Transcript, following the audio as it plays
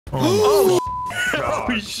Oh,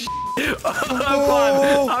 shit.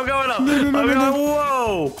 I'm going up. I'm going up.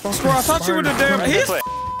 Whoa. Squirrel, I thought you were the damn. He's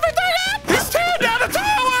tearing down the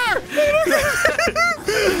tower.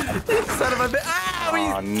 Son of a bitch. Ow, he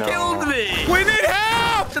killed me. We need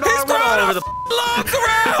help. He's throwing over the logs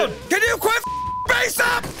around. Can you quit face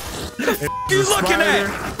up? What the you looking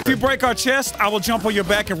at? If you break our chest, I will jump on your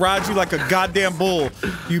back and ride you like a goddamn bull.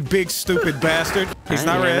 You big stupid bastard. He's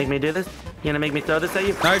not red. You gonna make me do this? You gonna make me throw this at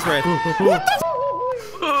you? No, he's red. What the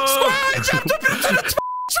Squirrel, he jumped up into the tree!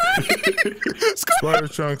 Spider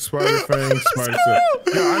chunk, spider fangs, spider tail.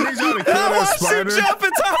 Yo, I need y'all to kill that spider. Him jump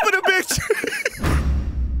on top of the big tree.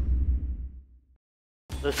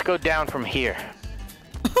 Let's go down from here.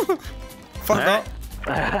 Fuck up.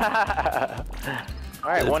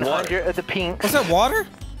 Alright, 100 of the pinks. What's that, water?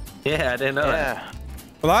 Yeah, I didn't know that.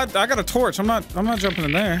 Well, I got a torch. I'm not jumping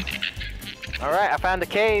in there. Alright, I found the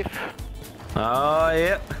cave. Oh,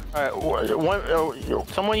 yep. Alright,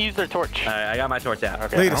 someone use their torch. Alright, I got my torch out.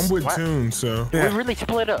 Okay. I'm with Toon, so. Yeah. We really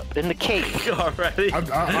split up in the cave. Already? I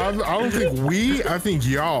don't think we, I think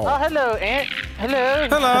y'all. Oh, hello, Ant. Hello.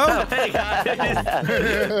 Hello. Hey, guys.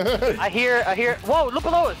 I hear, whoa, look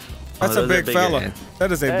below us. That's a big fella. Ants.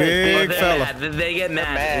 That is a big fella. They get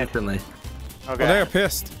mad instantly. Okay. Well, they're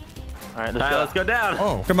pissed. Alright, let's go down.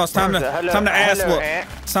 Oh. Come on, it's time to ass whoop.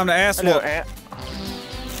 It's time to ass whoop.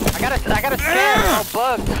 I got a stand. Oh,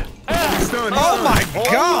 bugged. Oh my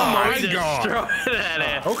god!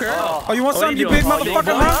 Okay. Oh, you want something, you big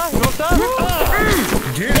motherfucker, huh? You want some?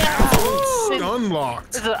 Get out.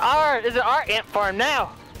 Unlocked. This is our ant farm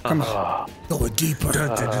now. Come on. Go deeper.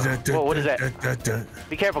 Whoa, what is that?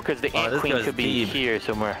 Be careful, because the ant queen could be here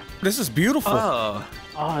somewhere. This is beautiful. Oh,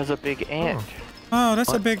 there's a big ant. Oh,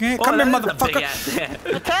 that's a big ant. Come here, motherfucker.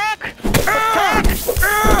 Attack!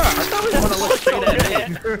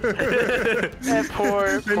 That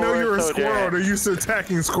poor, They know you're a squirrel. They're used to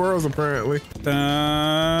attacking squirrels, apparently.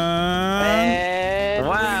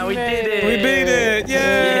 Wow, we did it. We beat it.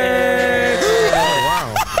 Yay! Oh,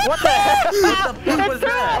 wow. What the hell? What the fuck was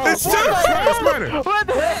that? It's two. Spider. What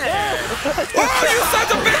the hell? Oh, you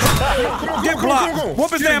sons of bitch! Get blocked.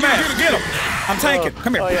 Whoop his damn ass. Get him. I'm tanking.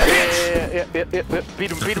 Come here. Oh, yeah.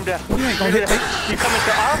 Beat him down. You ain't gonna hit me. You coming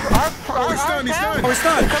to our He's stunned. He's stunned. Oh, he's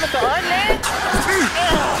stunned. coming to our land?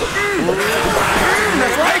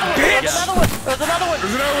 That's right, bitch. There's another one.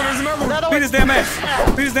 Beat his damn ass.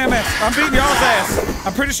 Beat his damn ass. I'm beating y'all's ass.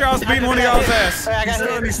 I'm pretty sure I was beating one of y'all's ass.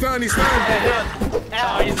 He's stunned.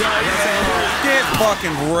 Oh, he's done. Get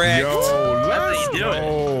fucking wrecked. Yo, let's do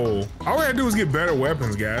go. All we gotta do is get better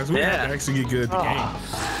weapons, guys. We have to actually get good at the game.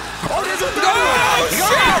 Oh,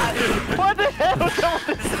 shit! What the hell is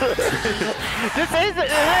this?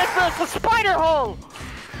 It's a spider hole.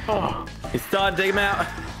 Oh. He's done. Take him out.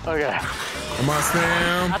 Okay. Come on,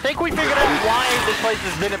 Sam. I think we figured out why this place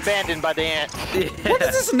has been abandoned by the ants. Yeah. What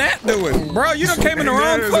is this gnat doing? Bro, you done came in the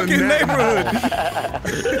wrong fucking neighborhood.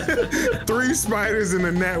 3 spiders and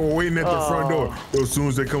a gnat were waiting at the front door. As soon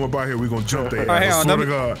as they come up out here, we're gonna jump their All right, ass. hang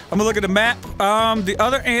on. I'm gonna look at the map. The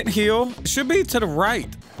other ant hill should be to the right.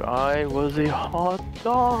 If I was a hot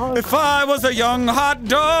dog. If I was a young hot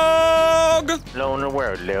dog. Alone in the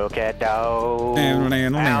world, little cat dog. Out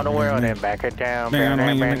in the world and back it down. Try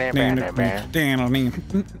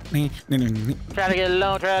to get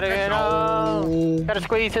along, try to get on. Gotta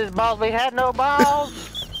squeeze his balls, we had no balls.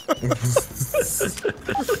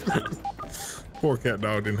 Poor cat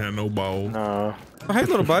dog didn't have no balls. No. Oh, hey,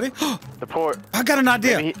 little buddy. The poor. I got an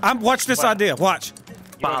idea. Watch this idea. Watch.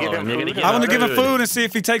 Follow him. I want to give him food and see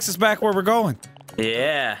if he takes us back where we're going.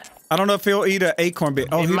 Yeah. I don't know if he'll eat an acorn bit.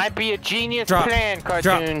 Oh, It might be a genius plan,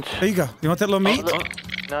 CaRtOoNz. There you go. You want that little meat?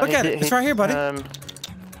 No, Look at it. It's right here, buddy.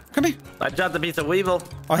 Come here. I dropped a piece of weevil.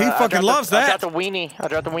 Oh, he fucking loves that. I dropped the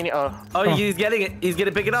weenie. Oh, he's getting it. He's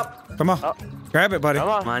gonna pick it up. Come on. Grab it, buddy.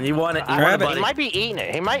 Come on, you want it. You Grab want it. He might be eating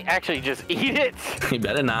it. He might actually just eat it. He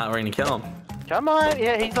better not. We're gonna kill him. Come on.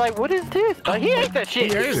 Yeah, he's like, what is this? Oh, he ate that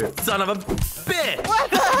shit. He ate it. Son of a bitch. What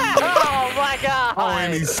the hell? Oh, my God. Oh,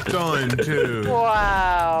 and he's stunned, too.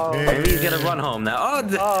 Wow. Yeah. He's gonna run home now. Oh.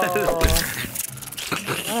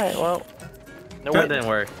 All right, well. No, That didn't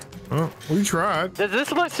work. Well, we tried. Does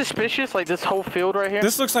this look suspicious? Like this whole field right here?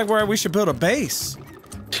 This looks like where we should build a base.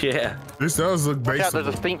 Yeah. This does look Watch out, basic. there's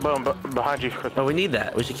a stink bone behind you. Oh, we need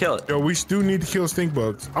that. We should kill it. Yo, we still need to kill stink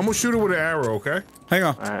bugs. I'm gonna shoot it with an arrow, okay? Hang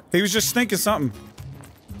on. Right. He was just stinking something.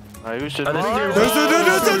 He was just. Oh,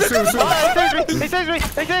 He sees me!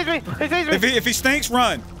 If he stinks,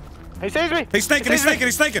 run. He sees me! He's stinking.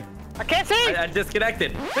 He's stinking. I can't see! I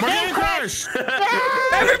disconnected. My game crashed!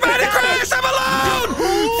 Everybody crash! I'm alone!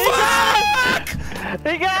 Fuck!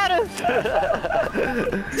 He got us!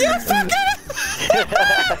 You fucking!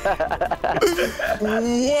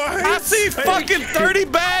 What? I see fucking 30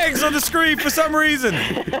 bags on the screen for some reason.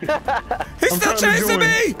 He's still chasing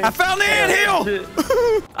me! I found the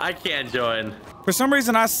anthill! I can't join. For some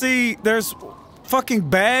reason, I see there's fucking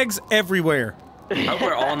bags everywhere. I hope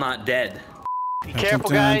we're all not dead. Be careful,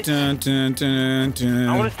 guys. I want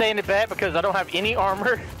to stay in the back because I don't have any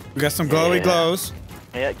armor. We got some glowy glows.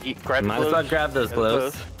 Yeah, grab the Might as well grab those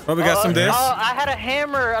glows. Oh, we got some this. Oh, I had a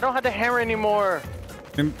hammer. I don't have the hammer anymore.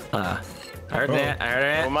 I heard that. I heard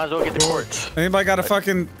We that. might as well get the torch. Anybody got a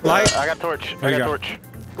fucking light? I got torch. There I you got go. torch.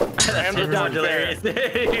 H2O Delirious.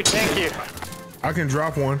 Thank you. I can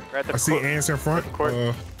drop one. Right, the I see court. ants in front. Court.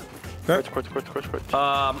 That- Quartz.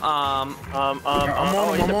 I'm He's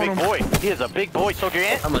a on big him. boy. He is a big boy. Soldier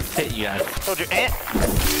ant. I'm gonna hit you guys. Soldier ant.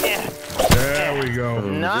 Yeah. There we go.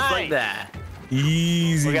 Nice. Just like that.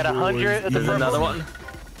 Easy. We got 100 at the There's front. another one.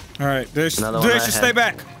 All right, Dish, Another one I Dish, had. stay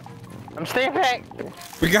back. I'm staying back.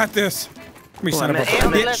 We got this. Me son of a Ant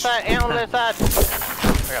on the left bitch. side. Ant on the left side.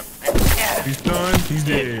 Yeah. He's done. He's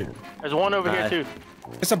dead. There's one over here Nice. too.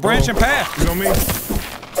 It's a branching path. He's on me.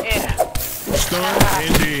 Yeah. Stunned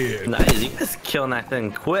and dead. Nice. You guys killing that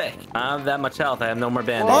thing quick. I have that much health. I have no more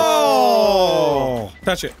bandages. Oh!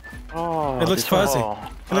 Touch it. Oh, It looks fuzzy.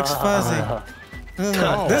 It looks fuzzy.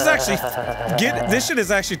 Ugh. This is actually this shit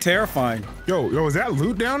is actually terrifying. Yo, is that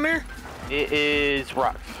loot down there? It is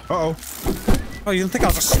rocks. Uh-oh. Oh, you didn't think I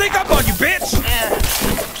was gonna sneak up on you,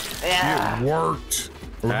 bitch? Yeah. It worked.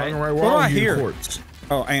 We're Right. fucking right What do I wall. hear?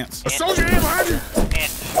 Oh, ants. A soldier ant behind you.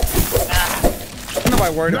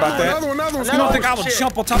 Nobody worried about that. Another one. You don't think I would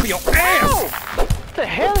jump on top of your ass? What the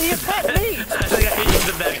hell? He attacked me. I think I hit you in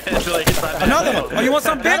the back. Until I hit my back. Another one. Oh, you want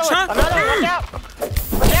some bitch, huh? Another one. Watch out.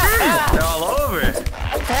 Watch out. They're all over.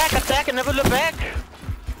 Attack, and never look back.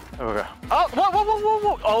 There we go. Oh,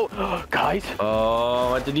 whoa. Oh, guys.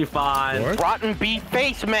 Oh, what did you find? What? Rotten beef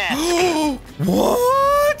face mask.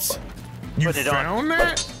 What? You Put it on. found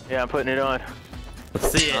that? Yeah, I'm putting it on.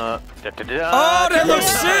 Let's see it. Oh, that looks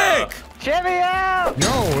sick. Check me out.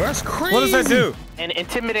 No, that's crazy. What does that do? An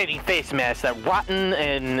intimidating face mask that's rotten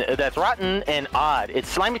and odd. Its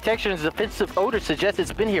slimy texture and offensive odor suggests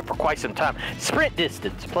it's been here for quite some time. Sprint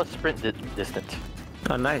distance plus distance.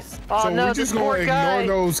 Oh, nice. Oh So no, we're this just poor gonna guy.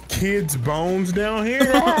 ignore those kids' bones down here?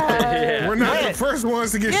 Yeah. We're not the Wait. first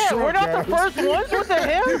ones to get Yeah, struck. we're not the guys. first ones. What the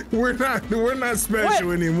hell? We're not special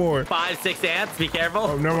What? anymore. 5, 6 ants. Be careful.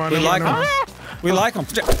 Oh, never mind. We never like mind. them. We like them.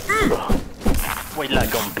 We like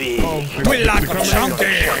them big. Oh, We like them chunky.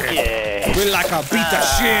 Yeah. We like to beat the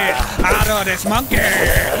shit out of this monkey.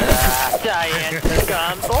 Giant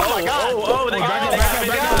scum. Oh my god. Oh, they got me.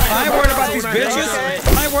 I ain't worried about these bitches.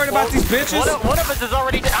 I ain't worried about these bitches. One of us is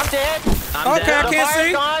already dead. I'm dead. I'm Okay, dead. I can't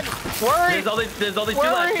see. Gone. Worry. There's only two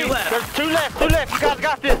left. Two left. There's two left. You guys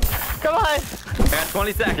got this. Come on. I got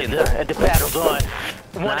 20 seconds. And the battle's on.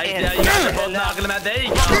 One Nice. ant. Yeah, you guys are both knocking them out. There you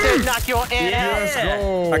go. Knock your ant out.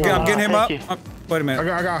 Let's go. I'm getting him up. Thank you. Wait a minute.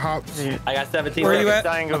 I got hops. I got 17 Where are you seconds. at?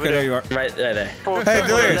 Dying over Okay, there you are. Right there. Hey,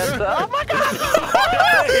 Delirious. Oh my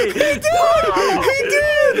god. He did!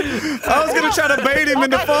 I was gonna try to bait him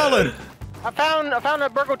into falling. I found a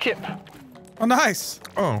burgle chip. Oh, nice.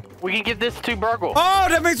 Oh. We can give this to Burgle. Oh,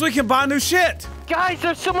 that means we can buy new shit. Guys,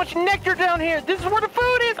 there's so much nectar down here. This is where the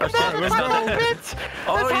food is. Come shit, on, there's let's hot go. dog bits.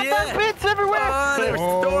 Oh, There's hot yeah. dog bits everywhere.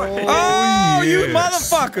 Oh, you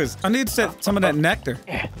yes. motherfuckers. I need to set some of that nectar.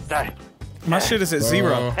 Yeah, sorry. My shit is at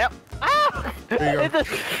 0. Help. Ah! you go.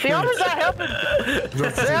 The owner's not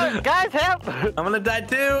helping. Guys, help. I'm gonna die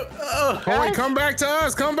too. Oh. Oh, wait, come back to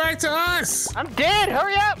us. Come back to us. I'm dead.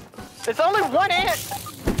 Hurry up. It's only one ant.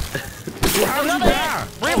 How did you Another die? ant.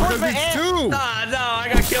 Oh, Reinforcement because it's ant. two. No, I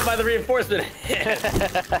got killed by the reinforcement.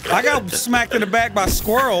 I got smacked in the back by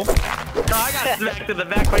Squirrel. No, I got smacked in the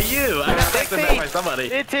back by you. I got smacked in the back by somebody.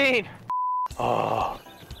 15. Oh,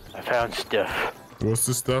 I found stuff. What's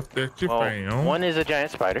the stuff that you found? One is a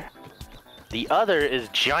giant spider. The other is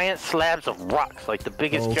giant slabs of rocks, like the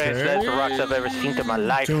biggest giant slabs of rocks I've ever seen in my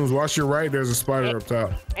life. Tunes, watch your right. There's a spider up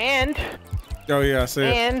top. And Oh, yeah, I see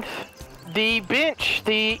it. and the bench,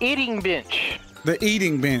 the eating bench. The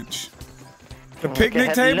eating bench. The Like I picnic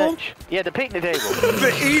had table? lunch. Yeah, the picnic table.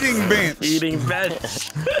 The eating bench. Eating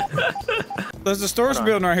bench. There's a storage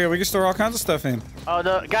building right here. We can store all kinds of stuff in. Oh,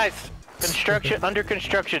 the guys, construction under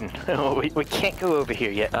construction. we can't go over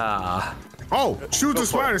here yet. Ah. Oh, shoot the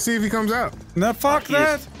spider. See if he comes out. No, fuck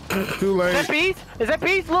that. Too Is that late. bees? Is that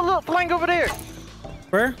bees? Look, flying over there.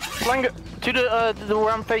 Where? Flying to the where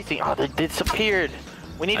I'm facing. Oh, they disappeared.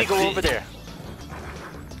 We need to go see. over there.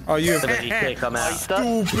 Oh, you. So that you can't come out. Stuck?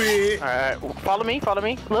 Stupid. All right, follow me.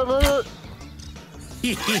 Look.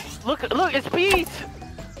 Look, it's bees.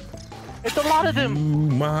 It's a lot of them. Ooh,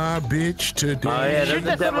 my bitch today. Oh yeah, Shoot there's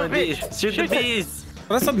that son of a definitely bitch. bees. Shoot the bees.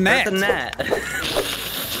 Well, that's a gnat. That's a gnat.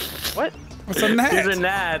 What? What's a gnat? These are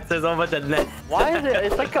gnats. There's a whole bunch of gnats. Why is it?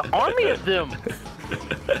 It's like an army of them.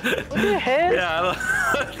 What the hell? Yeah,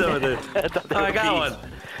 I got one.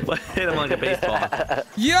 Hit him like a baseball.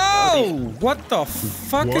 Yo! What the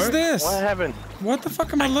fuck is What? this? What happened? What the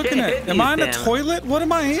fuck am I looking can't at? hit Am I in these, a damn it. toilet? What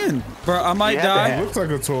am I in? Bro, I might Yeah, die. It looks like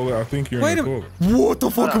a toilet. I think you're Wait in a the minute. toilet. What the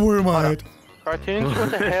fuck? Where am I at? CaRtOoNz, what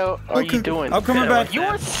the hell are you doing? I'm coming back. You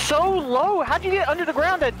are so low. How'd you get under the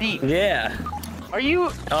ground that deep? Yeah. Are you Oh,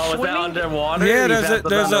 is that swimming? underwater? Yeah, You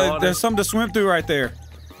passed there's something to swim through right there.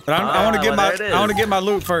 But I want to get well, there it is. my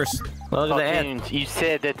loot first. Look at the ant. CaRtOoNz, you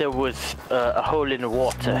said that there was a hole in the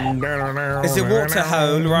water. It's a water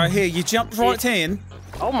hole right here. You jumped right in.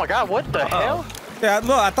 Oh my god, what the hell? Yeah,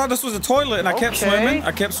 look, I thought this was a toilet, and I kept Okay. swimming.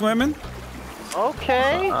 I kept swimming,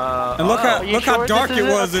 Okay. and look Are you how sure dark this it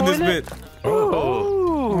isn't a was in this toilet? bit.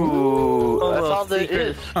 Ooh. That's little all there secret.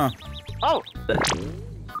 is. Huh. Oh,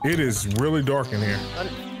 It is really dark in here.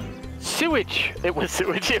 sewage. It was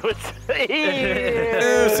sewage. It was.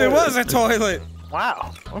 Yes, it was a toilet.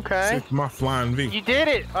 Wow. Okay. It's my flying V. You did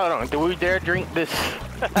it. Hold on. Do we dare drink this?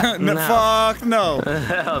 No, fuck no.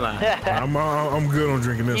 Hell no. I'm good on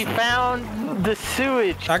drinking this You one. found the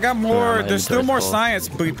sewage. I got more. my There's still more inventory's full. science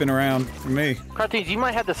beeping around for me. CaRtOoNz, you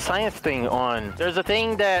might have the science thing on. There's a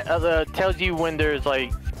thing that tells you when there's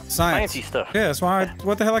like Science. sciencey stuff. Yeah, that's why.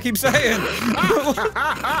 What the hell I keep saying?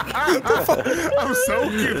 I'm so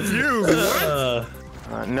confused.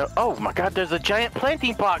 What? No. Oh my God! There's a giant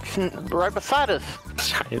planting box right beside us.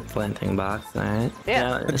 Giant planting box, alright.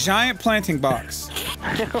 Yeah. A giant planting box.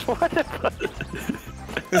 What the fuck?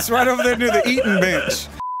 It's right over there near the eating bench.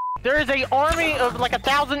 There is an army of like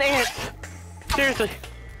 1,000 ants. Seriously.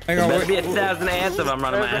 Hang on, There's be wait. 1,000 ants if I'm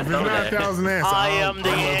running my ass There's over not there. 1,000 ants. I am the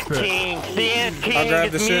ant upset. king. The ant I'll king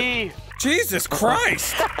grab is the me. Jesus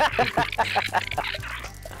Christ!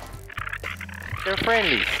 They're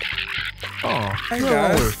friendlies. Oh, Hey, no,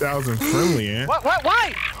 guys. 1,000 friendly ants. What?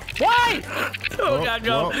 Why? Why? Oh, God,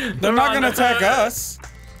 go. well, They're not gonna attack us.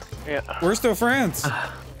 Yeah. We're still friends.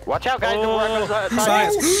 Watch out, guys. Oh,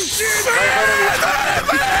 Science.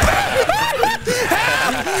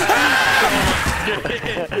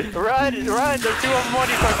 Run! There's 2 of them on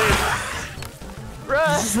you, CaRtOoNz.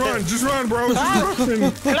 Run! Just run, bro. Just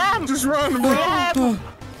run. Clam! Just run, bro. Clam!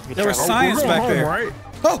 There was Oh, science we're going back home, there. right?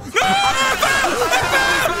 Oh no!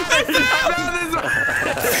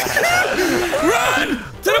 Run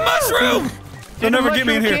to the mushroom! They'll never get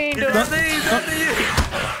me in here. Mushroom Kingdom. We're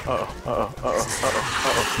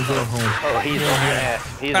going home. Oh, he's on your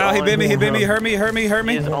ass. He's Oh, he on- bit me. He bit me. Hurt me. Hurt me. Hurt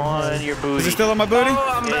me. He's on your booty. Is he still on my booty?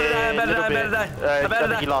 Oh, I'm better die, Yeah, better die, little better bit. die. I I better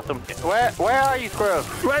think you die. lost him. Where are you, Squirrel?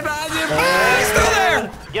 Right behind you. He's still there.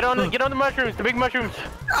 Get on the mushrooms, the big mushrooms.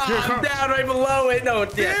 Oh, I'm down right below it. No,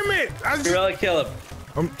 it's Damn it! I just, Gorilla, kill him.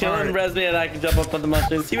 Kill him, alright. Resme, and I can jump up on the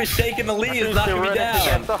mushrooms. He was shaking the leaves, Still knocking me running his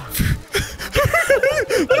down. ass off.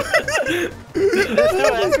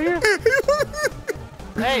 Still after you?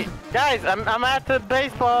 Hey, guys, I'm at the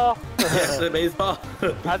baseball. Yes, the baseball.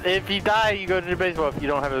 If you die, you go to the baseball if you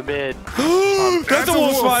don't have a bed. That's a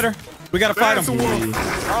wolf spider. We gotta fight That's a him. wolf.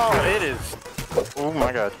 Oh, it is. Oh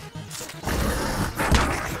my God.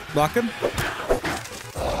 Block him.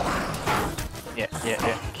 Yeah.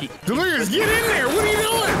 Keep. Delirious, get in there. What are you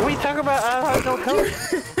doing? What are you talking about? I have no color.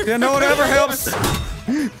 Yeah, no, whatever helps.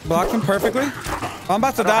 Block him perfectly. I'm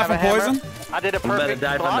about to die from poison. I did a I'm better perfect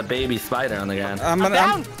die from the block. baby spider on the ground. I'm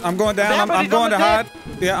down. going down. Down, but I'm he's going to almost hide.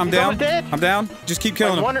 dead. Yeah, I'm He's down. almost dead. I'm down. Just keep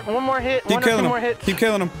killing him. One more hit. Keep One or killing two him. more hits. Keep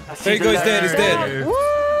killing him. I see There he the goes. He's dead. He's dead. Yeah. Woo!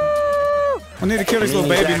 I need to kill this little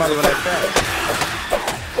baby motherfucker.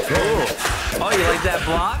 Oh, you like that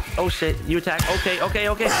block? Oh shit, you attack. Okay. Okay.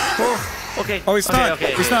 Oh, he's stunned.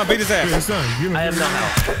 Okay. He's stunned. Beat his Yeah, ass. it's done. Get him. I have no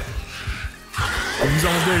health. He's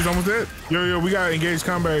almost dead. He's almost dead. Yo, we gotta engage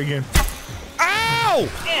combat again. Ow!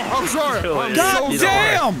 I'm sorry. I'm God so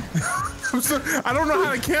damn! I'm so, I don't know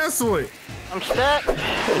how to cancel it. I'm stuck.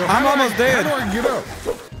 I'm almost How dead. do I get up?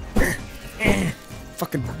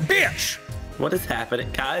 Fucking bitch! What is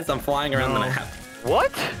happening, guys? I'm flying around the map.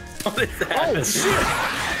 What? What is happening?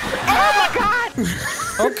 Oh my God!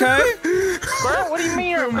 Okay. Bro, what do you mean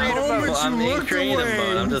you're afraid of moment us? Well, I'm you being looked creative, away.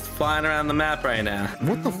 but I'm just flying around the map right now.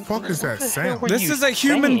 What the fuck is that sound? This is a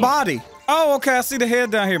human body. Oh, okay. I see the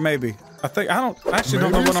head down here. Maybe. I actually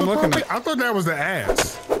don't know Maybe what I'm it's a looking puppet? at. I thought that was the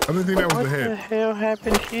ass. I didn't think that was What the the head. hell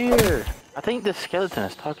happened here? I think the skeleton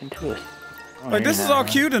is talking to us. Like, this is all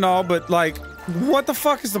cute and all, but like, what the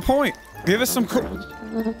fuck is the point? Give us some cool.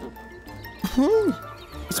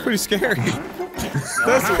 It's pretty scary.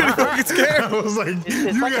 That's pretty fucking scary. I was like, It's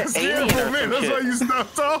you like got an scared alien for a or minute. some That's shit. why you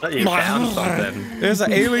stopped talking. You found something. There's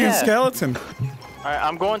an alien skeleton. All right,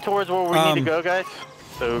 I'm going towards where we need to go, guys.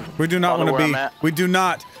 So We do not follow want to where be. I'm at. We do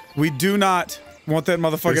not want that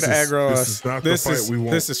motherfucker This to is- aggro this us. is not the fight we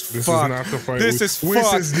want. This is This is fucked. not the fight This we- is This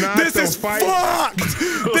fucked. is not This the is fight. fucked.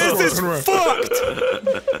 This is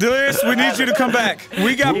fucked. Delirious, we need you to come back.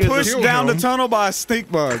 We got pushed Kill down the him. tunnel by a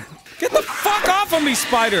stink bug. Get the fuck off of me,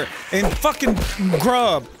 spider, and fucking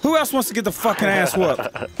grub. Who else wants to get the fucking ass whooped?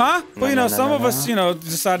 Huh? Well, you know, some of us, you know,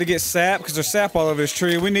 decide to get sap because there's sap all over this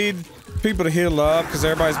tree. We need people to heal up because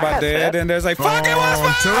everybody's about got dead, sap. and there's like fucking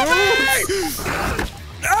what's wrong with me?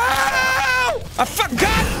 Oh!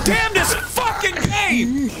 God damn this fucking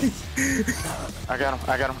game! I got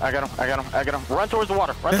him. Run towards the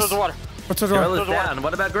water. Run towards the water. What's wrong? Gorilla's down.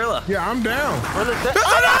 What about Gorilla? Yeah, I'm down. Run this There's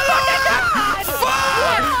another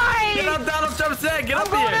one! Get up, Donald Trump said. Get up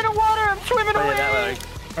I'm going in here. the water. I'm swimming Oh, away. yeah,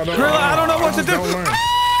 that way. Gorilla, I don't know what to do. Don't learn.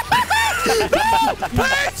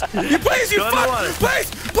 Please! You please, you Go in the fuck! water.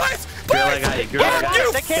 Please! Please! Gorilla got you. Gorilla Fuck got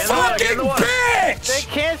you, They can't fucking get in the water. They bitch!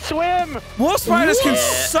 can't swim. Wolf spiders can Yeah.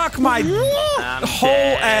 suck my I'm whole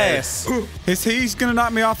dead. ass. He's gonna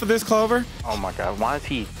knock me off of this, Clover? Oh my God, why is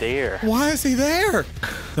he there? Why is he there?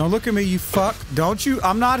 Don't look at me, you fuck. Don't you?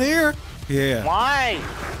 I'm not here. Yeah. Why?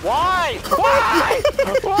 Why? Why?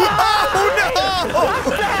 Why?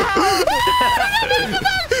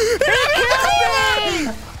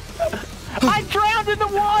 I drowned in the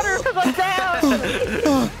water because I'm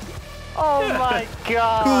down. Oh my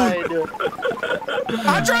God.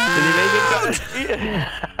 I drowned!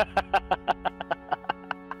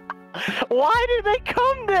 Why did they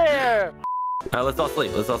come there? All right, let's all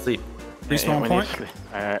sleep. Let's all sleep. Respawn point.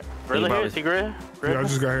 Alright. Rilla here? Is he Rilla? Yeah, I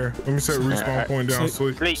just got here. Let me set respawn point down.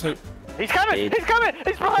 Sleep. Sleep. Sleep. He's coming! He's coming!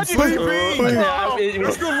 He's behind you! Sleepy! No.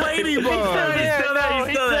 It's the ladybug. He's still there!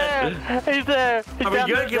 He's still there. He's there! He's Are we down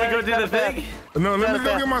good? there. Can we go do the thing? No, let me Got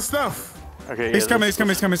go it. get my stuff. Okay, He's coming, he's coming,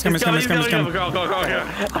 he's coming, he's coming, he's coming, he's coming, he's coming. Go, go, go, go.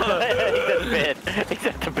 He's at the bed. He's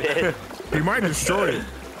at the bed. He might destroy it.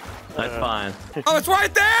 That's fine. Oh, it's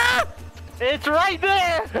right there! It's right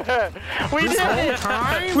there! We did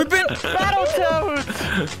it! We've been.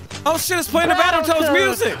 Battletoads! Oh shit! It's playing the Battletoads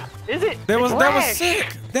music. Is it? That was Crash.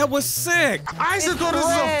 sick. That was sick. I just thought this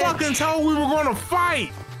was Crash. a fucking toad we were gonna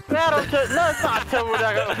fight. Battletoads. No, it's not toad. We're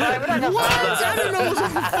not gonna fight. We're not gonna What? fight. I didn't know it was a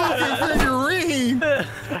fucking figurine. It's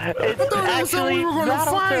thought it was something actually we were gonna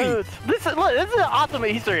fight. Battletoads. This is look. This is an ultimate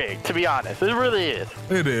Easter egg. To be honest, it really is.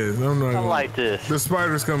 It is. I'm not. I Gonna, like this. the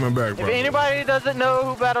spider's coming back, If bro. anybody doesn't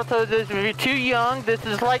know who Battletoads is, if you're too young, this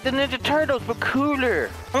is like the Ninja Turtles, but cooler.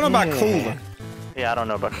 I don't know about cooler. Yeah, I don't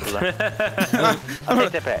know about cooler. I'll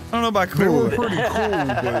take that back. I don't know about They were cooler. pretty cool,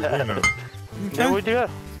 but you know. Yeah, we do.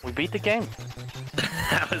 We beat the game.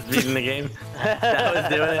 That was beating the game. That was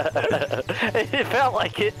doing it. It felt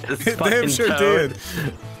like it. This It damn fucking sure toad. did.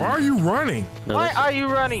 Why are you running? No, Why this- are you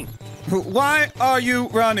running? Why are you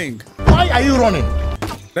running? Why are you running?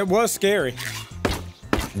 That was scary.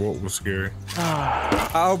 What was scary?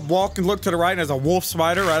 I walk and look to the right, and there's a wolf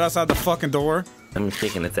spider right outside the fucking door. I'm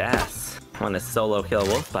kicking its ass. I want to solo kill a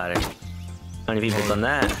wolf spider. How many people done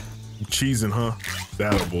that? Cheesing, huh?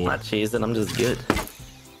 That boy. Not cheesing, I'm just good.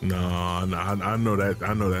 No, I know that.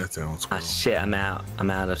 I know that sounds cool. Ah, shit, I'm out. I'm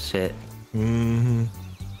out of shit. Mm-hmm.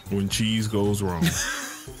 When cheese goes wrong.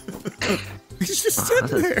 He's just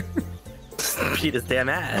sitting there. Beat his damn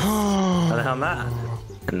ass. How the hell not?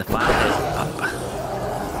 And the fire is up.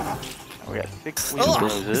 We got 6 His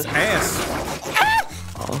roses. ass.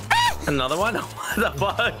 Another one? What the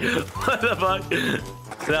fuck? What the fuck?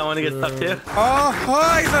 Did that one get stuck too?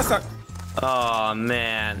 Oh, he's not stuck. Oh,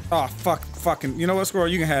 man. Oh, fucking. You know what, Squirrel?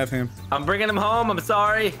 You can have him. I'm bringing him home. I'm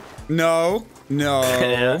sorry. No.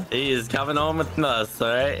 Yeah, he is coming home with us,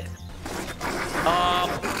 alright? Oh,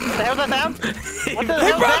 What the hell's that sound? What the He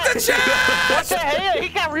hell's broke that? the chair! What the hell? He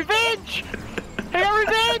got revenge! He got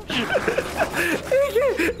revenge!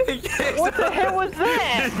 What the hell was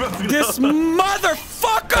that? This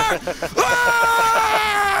motherfucker!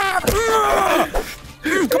 Ah!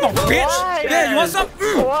 Come on, bitch! Why? Yeah, you want some?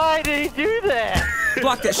 Why did he do that?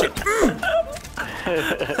 Block that shit.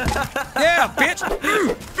 Yeah, bitch.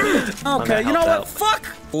 Okay, you know help what? out. Fuck.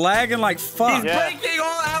 Lagging like fuck. Yeah. breaking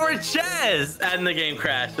all our chests! And the game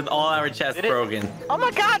crashed with all our chests Did it? broken. Oh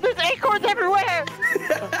my god, there's acorns everywhere!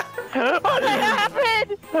 What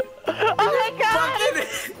happened? Oh my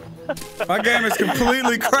god! My game is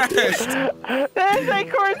completely crashed. There's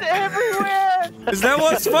acorns everywhere! Is that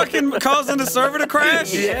what's fucking causing the server to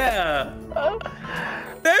crash? Yeah.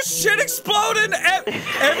 That there's shit exploding.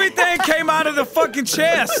 Everything came out of the fucking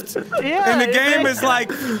chest. Yeah, and the game is like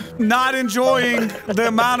not enjoying the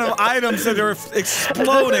amount of items that are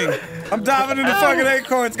exploding. I'm diving into fucking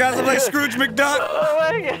acorns, guys. I'm like Scrooge McDuck. Oh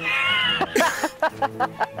my God.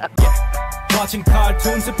 Watching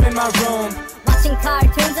cartoons up in my room. Watching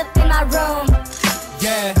cartoons up in my room.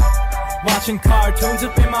 Yeah. Watching cartoons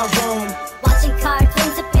up in my room. Watching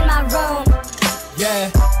cartoons up in my room.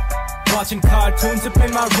 Yeah. Watching cartoons up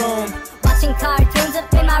in my room. Watching cartoons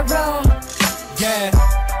up in my room. Yeah.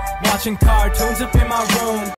 Watching cartoons up in my room.